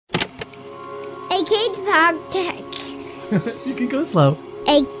A kids podcast. You can go slow.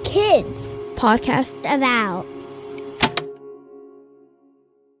 A kids podcast about.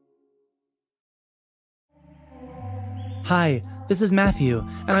 Hi, this is Matthew,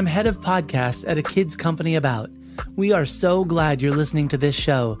 and I'm head of podcasts at a kids company about. We are so glad you're listening to this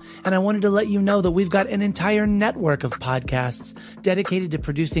show, and I wanted to let you know that we've got an entire network of podcasts dedicated to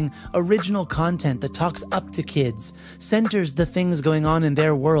producing original content that talks up to kids, centers the things going on in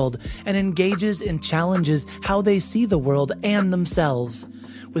their world, and engages and challenges how they see the world and themselves.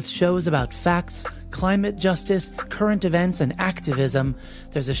 With shows about facts, climate justice, current events, and activism,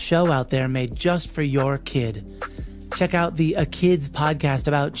 there's a show out there made just for your kid. Check out the A Kids Podcast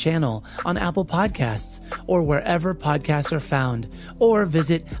About channel on Apple Podcasts or wherever podcasts are found, or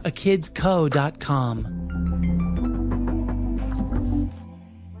visit akidsco.com.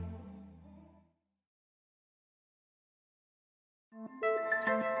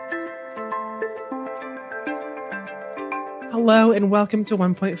 Hello and welcome to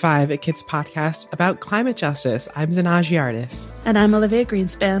 1.5, a kids podcast about climate justice. I'm Zanagee Artis. And I'm Olivia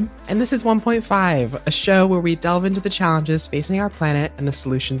Greenspan. And this is 1.5, a show where we delve into the challenges facing our planet and the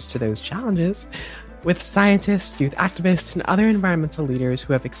solutions to those challenges with scientists, youth activists, and other environmental leaders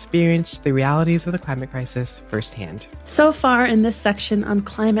who have experienced the realities of the climate crisis firsthand. So far in this section on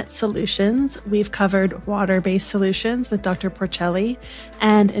climate solutions, we've covered water-based solutions with Dr. Porcelli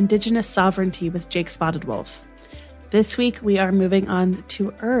and indigenous sovereignty with Jake Spotted Wolf. This week, we are moving on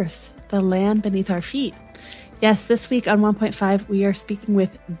to Earth, the land beneath our feet. Yes, this week on 1.5, we are speaking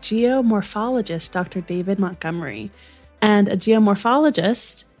with geomorphologist Dr. David Montgomery. And a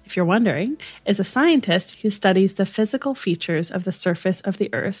geomorphologist, if you're wondering, is a scientist who studies the physical features of the surface of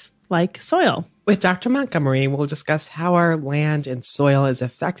the Earth, like soil. With Dr. Montgomery, we'll discuss how our land and soil is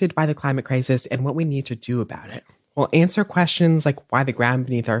affected by the climate crisis and what we need to do about it. We'll answer questions like why the ground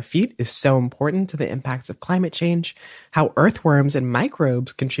beneath our feet is so important to the impacts of climate change, how earthworms and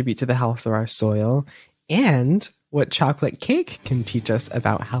microbes contribute to the health of our soil, and what chocolate cake can teach us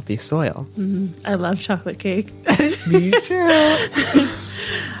about healthy soil. I love chocolate cake. Me too.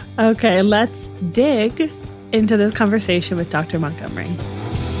 Okay, let's dig into this conversation with Dr. Montgomery.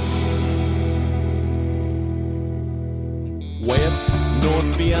 Way up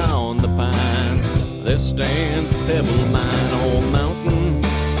north beyond the pines, there stands the Pebble Mine, old mountain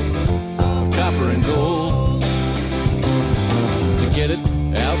of copper and gold. To get it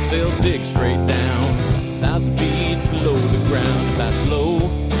out, they'll dig straight down, 1,000 feet below the ground, about as low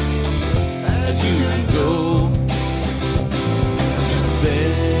as you can go. Just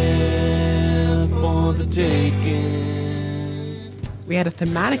there for the taking. We had a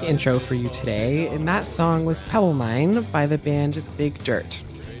thematic intro for you today, and that song was Pebble Mine by the band Big Dirt.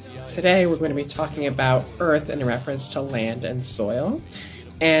 Today, we're going to be talking about Earth in reference to land and soil.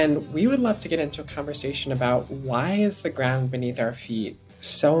 And we would love to get into a conversation about why is the ground beneath our feet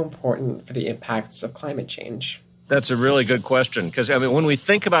so important for the impacts of climate change? That's a really good question, because when we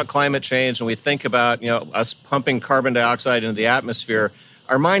think about climate change and we think about us pumping carbon dioxide into the atmosphere,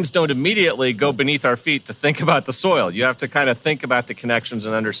 our minds don't immediately go beneath our feet to think about the soil. You have to kind of think about the connections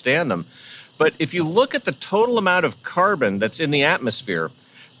and understand them. But if you look at the total amount of carbon that's in the atmosphere,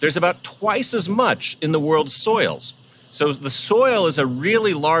 there's about twice as much in the world's soils. So the soil is a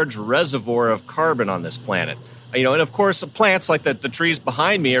really large reservoir of carbon on this planet. And of course, plants like the trees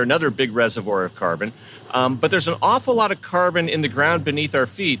behind me are another big reservoir of carbon. But there's an awful lot of carbon in the ground beneath our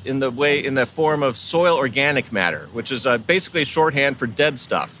feet in the form of soil organic matter, which is basically shorthand for dead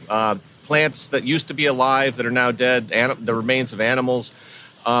stuff. Plants that used to be alive that are now dead, the remains of animals.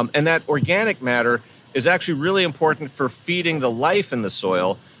 And that organic matter is actually really important for feeding the life in the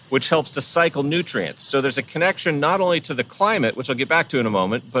soil, which helps to cycle nutrients. So there's a connection not only to the climate, which I'll get back to in a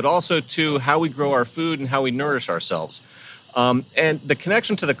moment, but also to how we grow our food and how we nourish ourselves. And the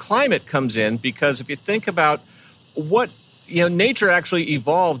connection to the climate comes in because if you think about nature actually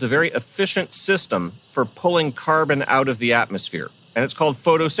evolved a very efficient system for pulling carbon out of the atmosphere. And it's called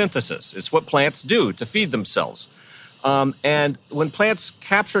photosynthesis. It's what plants do to feed themselves. And when plants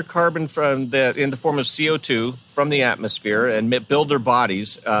capture carbon in the form of CO2 from the atmosphere and build their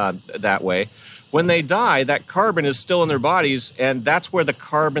bodies that way, when they die, that carbon is still in their bodies, and that's where the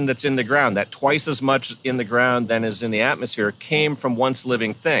carbon that's in the ground, that twice as much in the ground than is in the atmosphere, came from once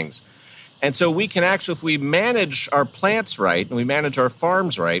living things. And so we can actually, if we manage our plants right and we manage our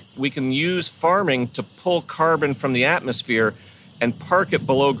farms right, we can use farming to pull carbon from the atmosphere and park it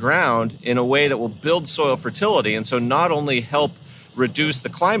below ground in a way that will build soil fertility, and so not only help reduce the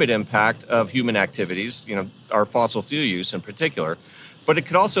climate impact of human activities, our fossil fuel use in particular, but it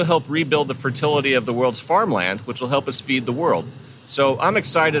could also help rebuild the fertility of the world's farmland, which will help us feed the world. So I'm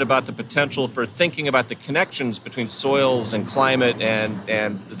excited about the potential for thinking about the connections between soils and climate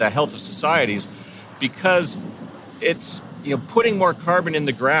and the health of societies, because it's putting more carbon in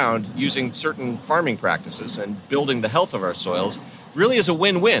the ground using certain farming practices and building the health of our soils really is a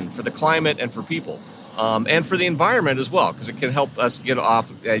win-win for the climate and for people, and for the environment as well, because it can help us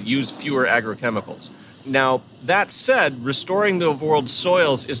use fewer agrochemicals. Now, that said, restoring the world's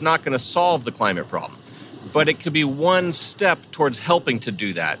soils is not going to solve the climate problem, but it could be one step towards helping to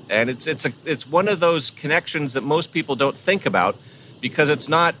do that. And it's one of those connections that most people don't think about, because it's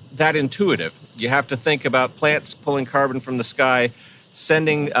not that intuitive. You have to think about plants pulling carbon from the sky,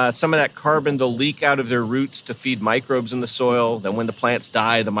 sending some of that carbon, they'll leak out of their roots to feed microbes in the soil. Then when the plants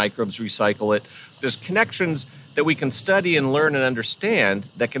die, the microbes recycle it. There's connections that we can study and learn and understand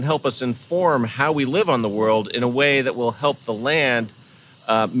that can help us inform how we live on the world in a way that will help the land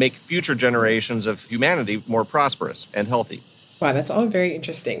make future generations of humanity more prosperous and healthy. Wow, that's all very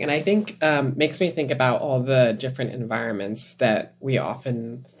interesting. And I think makes me think about all the different environments that we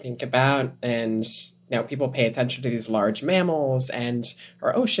often think about. And people pay attention to these large mammals and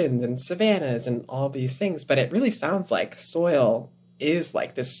our oceans and savannas and all these things. But it really sounds like soil is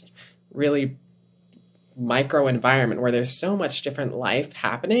like this really micro environment where there's so much different life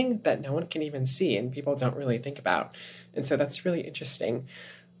happening that no one can even see and people don't really think about. And so that's really interesting.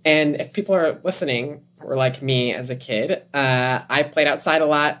 And if people are listening, or like me as a kid, I played outside a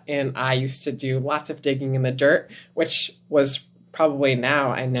lot, and I used to do lots of digging in the dirt, which was probably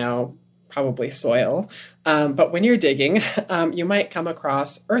probably soil. But when you're digging, you might come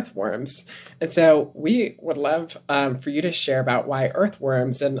across earthworms. And so we would love for you to share about why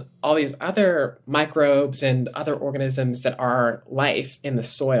earthworms and all these other microbes and other organisms that are life in the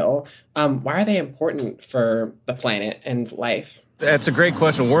soil, why are they important for the planet and life? That's a great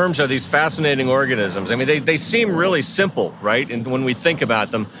question. Worms are these fascinating organisms. I mean, they seem really simple, right? And when we think about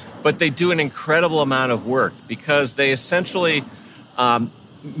them, but they do an incredible amount of work, because they essentially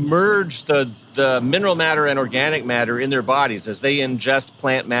merge the mineral matter and organic matter in their bodies as they ingest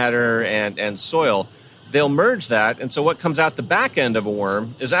plant matter and soil. They'll merge that, and so what comes out the back end of a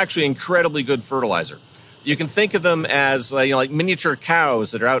worm is actually incredibly good fertilizer. You can think of them as like miniature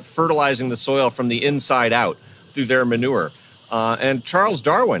cows that are out fertilizing the soil from the inside out through their manure. And Charles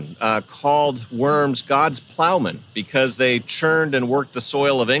Darwin called worms God's plowmen, because they churned and worked the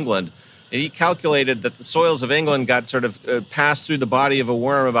soil of England. And he calculated that the soils of England got sort of passed through the body of a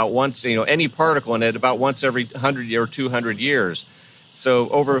worm about once, any particle in it, about once every 100 or 200 years. So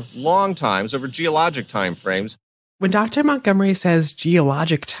over long times, over geologic time frames. When Dr. Montgomery says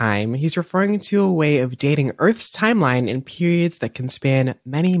geologic time, he's referring to a way of dating Earth's timeline in periods that can span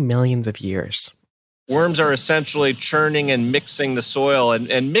many millions of years. Worms are essentially churning and mixing the soil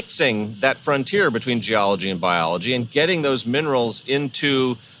and mixing that frontier between geology and biology and getting those minerals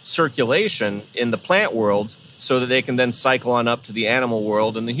into circulation in the plant world so that they can then cycle on up to the animal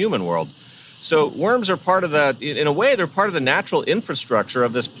world and the human world. So worms are part of in a way, they're part of the natural infrastructure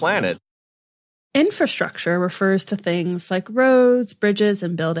of this planet. Infrastructure refers to things like roads, bridges,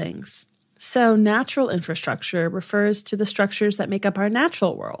 and buildings. So natural infrastructure refers to the structures that make up our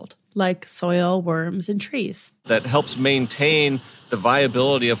natural world, like soil, worms, and trees. That helps maintain the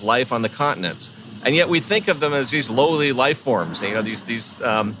viability of life on the continents. And yet we think of them as these lowly life forms,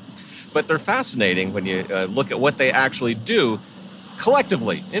 but they're fascinating when you look at what they actually do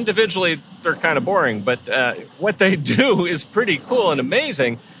collectively. Individually, they're kind of boring, but what they do is pretty cool and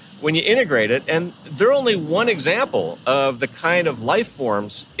amazing when you integrate it. And they're only one example of the kind of life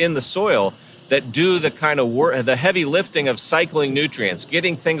forms in the soil that do the kind of work, the heavy lifting of cycling nutrients,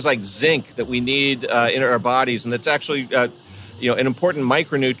 getting things like zinc that we need in our bodies, and that's actually an important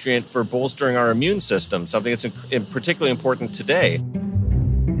micronutrient for bolstering our immune system, something that's particularly important today.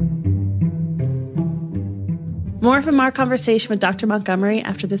 More from our conversation with Dr. Montgomery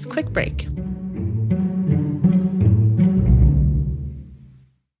after this quick break.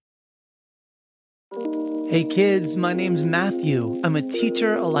 Hey kids, my name's Matthew. I'm a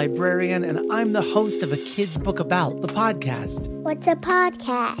teacher, a librarian, and I'm the host of A Kid's Book About, the podcast. What's a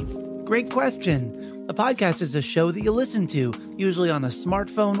podcast? Great question. A podcast is a show that you listen to, usually on a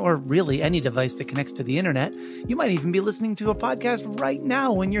smartphone or really any device that connects to the internet. You might even be listening to a podcast right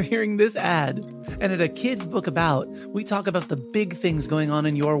now when you're hearing this ad. And at A Kid's Book About, we talk about the big things going on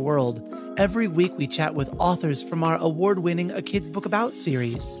in your world. Every week we chat with authors from our award-winning A Kid's Book About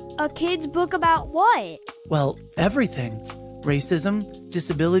series. A kid's book about what? Well, everything. Racism,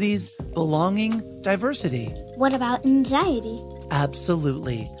 disabilities, belonging, diversity. What about anxiety?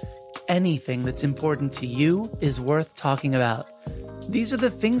 Absolutely. Anything that's important to you is worth talking about. These are the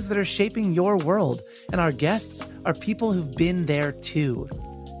things that are shaping your world, and our guests are people who've been there too.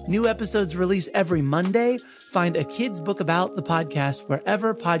 New episodes release every Monday. Find A Kid's Book About the podcast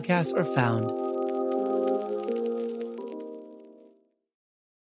wherever podcasts are found.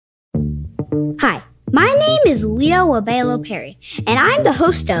 Hi, my name is Leo Abelo Perry, and I'm the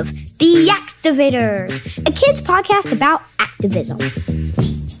host of The Activators, a kids podcast about activism.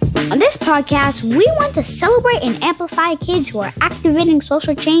 On this podcast, we want to celebrate and amplify kids who are activating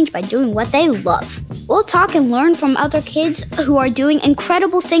social change by doing what they love. We'll talk and learn from other kids who are doing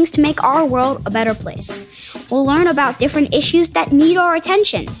incredible things to make our world a better place. We'll learn about different issues that need our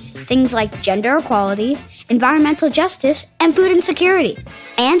attention, things like gender equality, environmental justice, and food insecurity.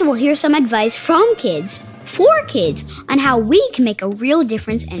 And we'll hear some advice from kids, for kids, on how we can make a real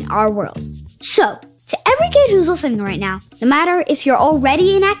difference in our world. So, to every kid who's listening right now, no matter if you're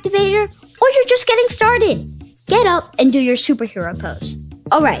already an activator or you're just getting started, get up and do your superhero pose.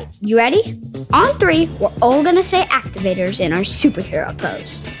 All right, you ready? On 3, we're all gonna say activators in our superhero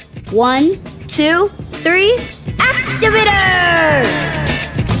pose. 1, 2, 3, activators!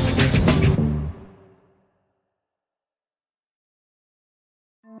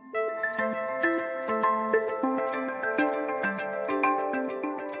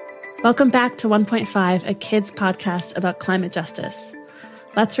 Welcome back to 1.5, a kids podcast about climate justice.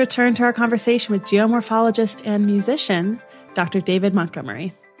 Let's return to our conversation with geomorphologist and musician, Dr. David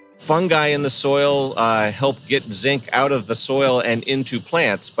Montgomery. Fungi in the soil help get zinc out of the soil and into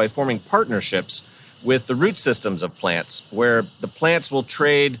plants by forming partnerships with the root systems of plants, where the plants will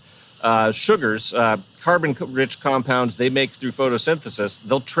trade sugars, carbon-rich compounds they make through photosynthesis.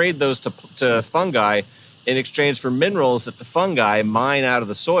 They'll trade those to fungi in exchange for minerals that the fungi mine out of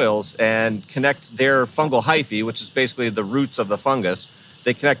the soils and connect their fungal hyphae, which is basically the roots of the fungus.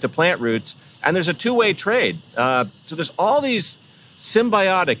 They connect to plant roots, and there's a two-way trade. So there's all these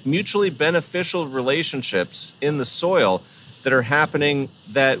symbiotic, mutually beneficial relationships in the soil that are happening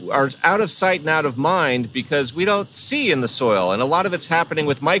that are out of sight and out of mind because we don't see in the soil. And a lot of it's happening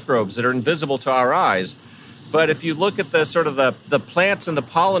with microbes that are invisible to our eyes. But if you look at the sort of the plants and the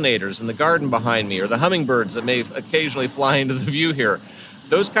pollinators in the garden behind me, or the hummingbirds that may occasionally fly into the view here,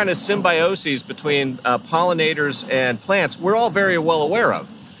 those kind of symbioses between pollinators and plants, we're all very well aware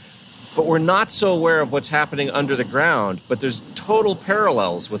of. But we're not so aware of what's happening under the ground. But there's total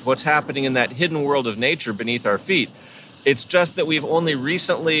parallels with what's happening in that hidden world of nature beneath our feet. It's just that we've only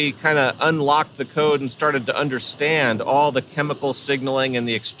recently kind of unlocked the code and started to understand all the chemical signaling and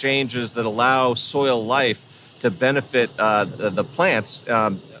the exchanges that allow soil life to benefit the plants,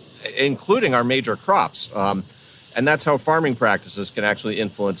 including our major crops. And that's how farming practices can actually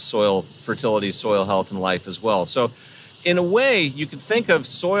influence soil fertility, soil health, and life as well. So in a way, you could think of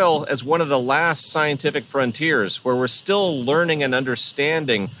soil as one of the last scientific frontiers where we're still learning and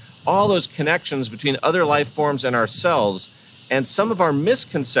understanding all those connections between other life forms and ourselves. And some of our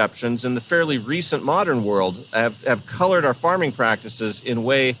misconceptions in the fairly recent modern world have colored our farming practices in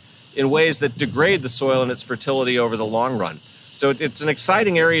ways that degrade the soil and its fertility over the long run. So it's an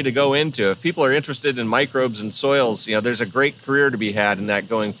exciting area to go into. If people are interested in microbes and soils, there's a great career to be had in that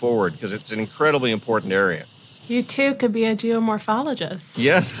going forward because it's an incredibly important area. You too could be a geomorphologist.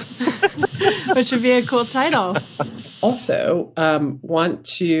 Yes. Which would be a cool title. Also, want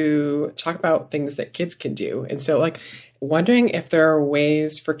to talk about things that kids can do. And so, wondering if there are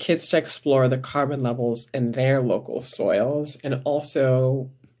ways for kids to explore the carbon levels in their local soils, and also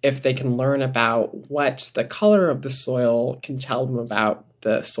if they can learn about what the color of the soil can tell them about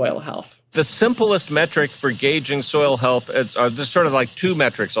the soil health. The simplest metric for gauging soil health, there's sort of like two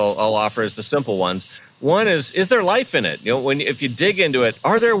metrics I'll offer as the simple ones. One is there life in it? If you dig into it,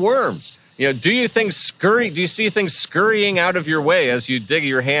 are there worms? Do you see things scurrying out of your way as you dig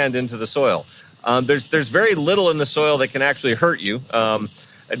your hand into the soil? There's very little in the soil that can actually hurt you.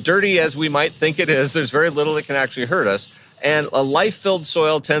 Dirty as we might think it is, there's very little that can actually hurt us. And a life-filled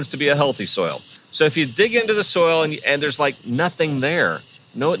soil tends to be a healthy soil. So if you dig into the soil and there's nothing there,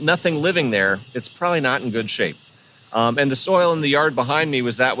 nothing living there, it's probably not in good shape. And the soil in the yard behind me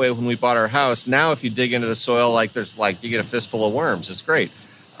was that way when we bought our house. Now if you dig into the soil, you get a fistful of worms. It's great.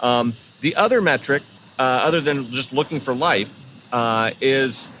 The other metric, other than just looking for life,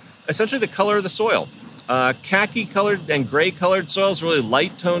 is essentially the color of the soil. Khaki-colored and gray-colored soils, really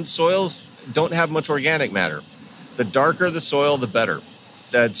light-toned soils, don't have much organic matter. The darker the soil, the better.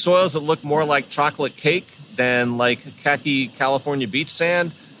 The soils that look more like chocolate cake than like khaki California beach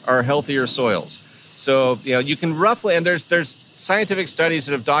sand are healthier soils. So, you can roughly, and there's scientific studies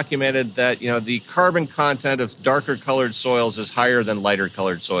that have documented that, the carbon content of darker colored soils is higher than lighter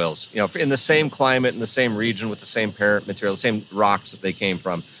colored soils, in the same climate, in the same region, with the same parent material, the same rocks that they came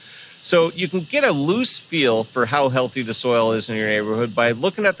from. So you can get a loose feel for how healthy the soil is in your neighborhood by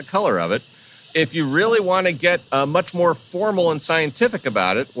looking at the color of it. If you really want to get much more formal and scientific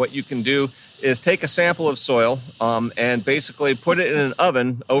about it, what you can do is take a sample of soil and basically put it in an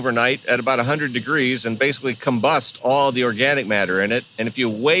oven overnight at about 100 degrees and basically combust all the organic matter in it. And if you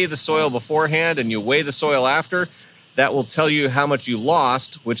weigh the soil beforehand and you weigh the soil after, that will tell you how much you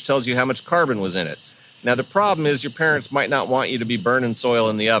lost, which tells you how much carbon was in it. Now, the problem is your parents might not want you to be burning soil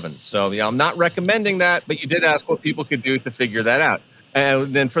in the oven. So I'm not recommending that, but you did ask what people could do to figure that out.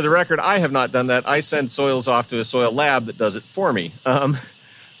 And then for the record, I have not done that. I send soils off to a soil lab that does it for me.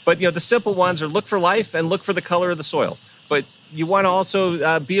 But, the simple ones are look for life and look for the color of the soil. But you want to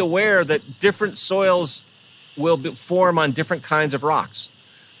also be aware that different soils will form on different kinds of rocks.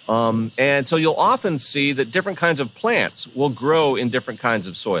 And so you'll often see that different kinds of plants will grow in different kinds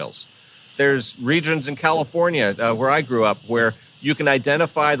of soils. There's regions in California where I grew up where you can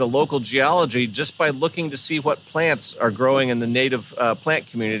identify the local geology just by looking to see what plants are growing in the native plant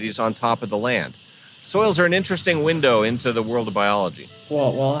communities on top of the land. Soils are an interesting window into the world of biology.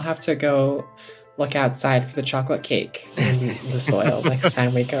 Well, we'll have to go look outside for the chocolate cake in the soil next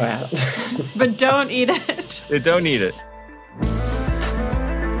time we go out. But don't eat it. Don't eat it.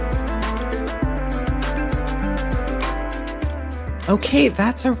 Okay,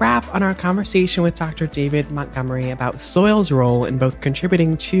 that's a wrap on our conversation with Dr. David Montgomery about soil's role in both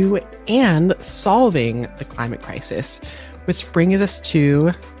contributing to and solving the climate crisis, which brings us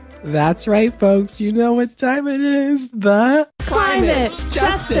to... That's right, folks. You know what time it is. The Climate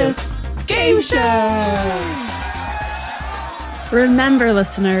Justice Game Show! Remember,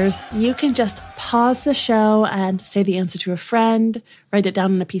 listeners, you can just pause the show and say the answer to a friend, write it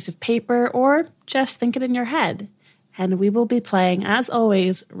down on a piece of paper, or just think it in your head. And we will be playing, as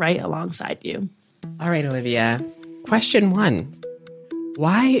always, right alongside you. All right, Olivia. Question 1.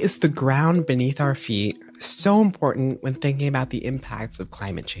 Why is the ground beneath our feet so important when thinking about the impacts of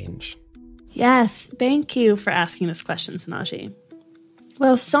climate change? Yes, thank you for asking this question, Zanagee.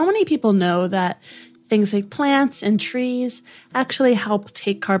 Well, so many people know that things like plants and trees actually help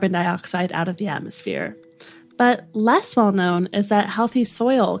take carbon dioxide out of the atmosphere. But less well known is that healthy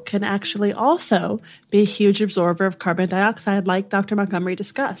soil can actually also be a huge absorber of carbon dioxide, like Dr. Montgomery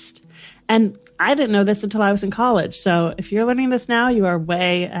discussed. And I didn't know this until I was in college, so if you're learning this now, you are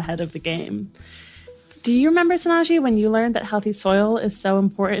way ahead of the game. Do you remember, Zanagee, when you learned that healthy soil is so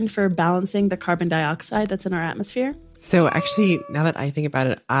important for balancing the carbon dioxide that's in our atmosphere? So actually, now that I think about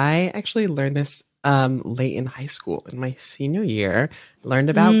it, I actually learned this late in high school. In my senior year, learned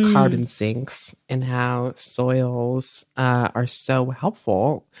about carbon sinks and how soils are so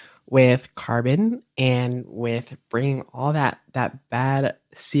helpful with carbon and with bringing all that bad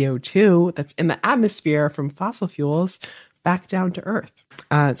CO2 that's in the atmosphere from fossil fuels back down to Earth.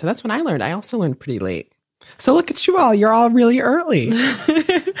 So that's when I learned. I also learned pretty late. So look at you all. You're all really early.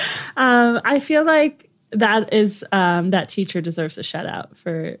 I feel like that teacher deserves a shout out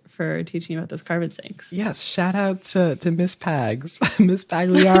for teaching about those carbon sinks. Yes. Shout out to Miss Pags, Miss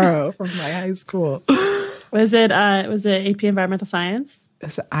Pagliaro from my high school. Was it AP Environmental Science?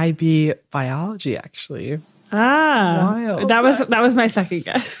 It's IB Biology, actually. Wild. That was my second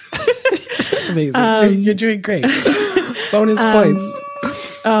guess. Amazing. You're doing great. Bonus points.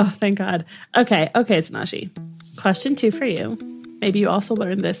 Oh, thank God. Okay, Zanagee. Question 2 for you. Maybe you also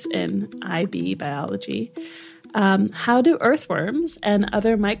learned this in IB biology. How do earthworms and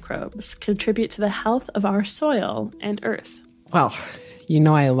other microbes contribute to the health of our soil and earth? Well, you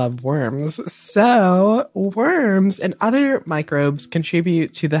know I love worms. So worms and other microbes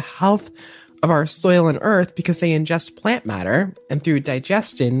contribute to the health of our soil and earth because they ingest plant matter, and through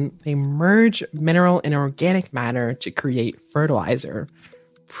digestion, they merge mineral and organic matter to create fertilizer.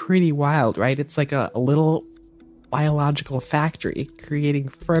 Pretty wild, right? It's like a little biological factory creating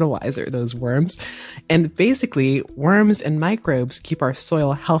fertilizer, those worms. And basically, worms and microbes keep our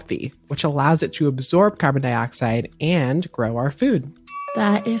soil healthy, which allows it to absorb carbon dioxide and grow our food.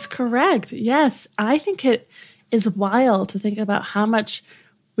 That is correct. Yes, I think it is wild to think about how much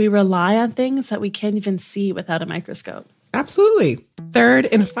we rely on things that we can't even see without a microscope. Absolutely. Third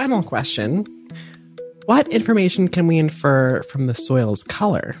and final question. What information can we infer from the soil's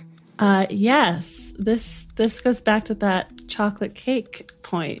color? Yes, this goes back to that chocolate cake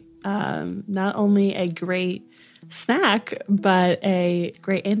point. Not only a great snack, but a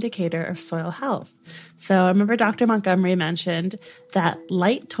great indicator of soil health. So I remember Dr. Montgomery mentioned that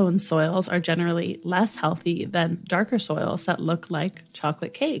light tone soils are generally less healthy than darker soils that look like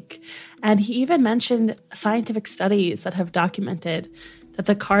chocolate cake. And he even mentioned scientific studies that have documented that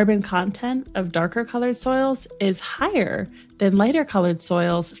the carbon content of darker colored soils is higher than lighter colored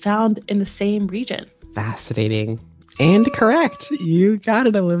soils found in the same region. Fascinating. And correct. You got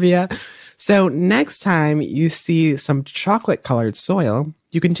it, Olivia. So next time you see some chocolate-colored soil,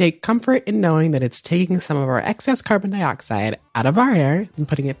 you can take comfort in knowing that it's taking some of our excess carbon dioxide out of our air and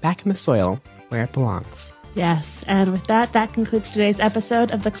putting it back in the soil where it belongs. Yes, and with that concludes today's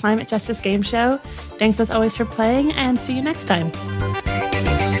episode of the Climate Justice Game Show. Thanks as always for playing, and see you next time.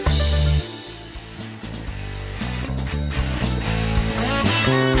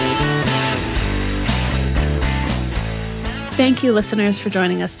 Thank you, listeners, for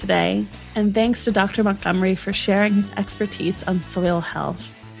joining us today. And thanks to Dr. Montgomery for sharing his expertise on soil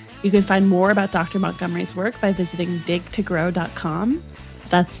health. You can find more about Dr. Montgomery's work by visiting dig2grow.com.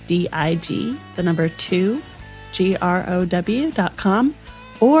 That's DIG, the number 2, GROW.com,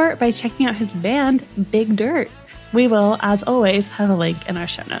 or by checking out his band, Big Dirt. We will, as always, have a link in our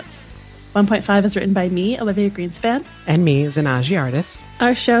show notes. 1.5 is written by me, Olivia Greenspan. And me, Zanagee, Artis.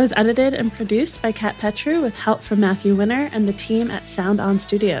 Our show is edited and produced by Kat Petru with help from Matthew Winner and the team at Sound On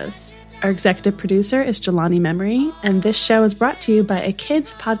Studios. Our executive producer is Jelani Memory, and this show is brought to you by a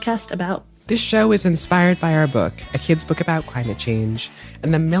kids podcast about. This show is inspired by our book, A Kid's Book About Climate Change,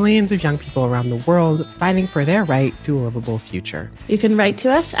 and the millions of young people around the world fighting for their right to a livable future. You can write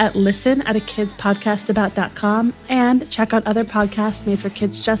to us at listen@akidspodcastabout.com and check out other podcasts made for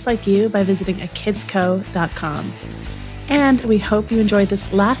kids just like you by visiting akidsco.com. And we hope you enjoyed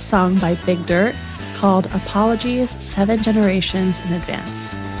this last song by Big Dirt called Apologies 7 Generations in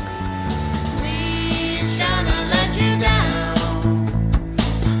Advance. We shall not let you down.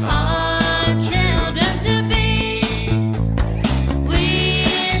 Our children to be. We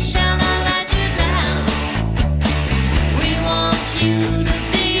shall not let you down. We want you to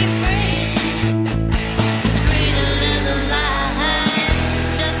be free. Free to live the life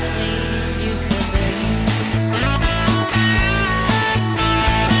just we used to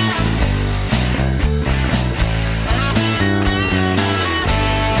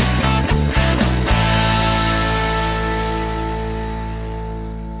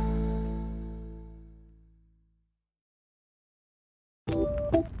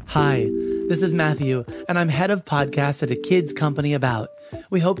Hi, this is Matthew, and I'm head of podcasts at a kids company about.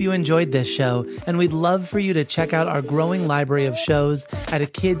 We hope you enjoyed this show, and we'd love for you to check out our growing library of shows at a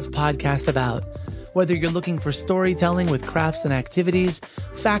kids podcast about. Whether you're looking for storytelling with crafts and activities,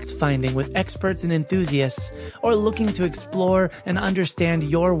 fact-finding with experts and enthusiasts, or looking to explore and understand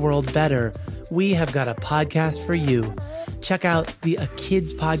your world better, we have got a podcast for you. Check out the A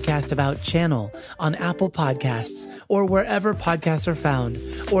Kids Podcast About channel on Apple Podcasts or wherever podcasts are found,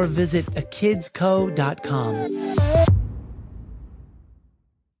 or visit akidsco.com.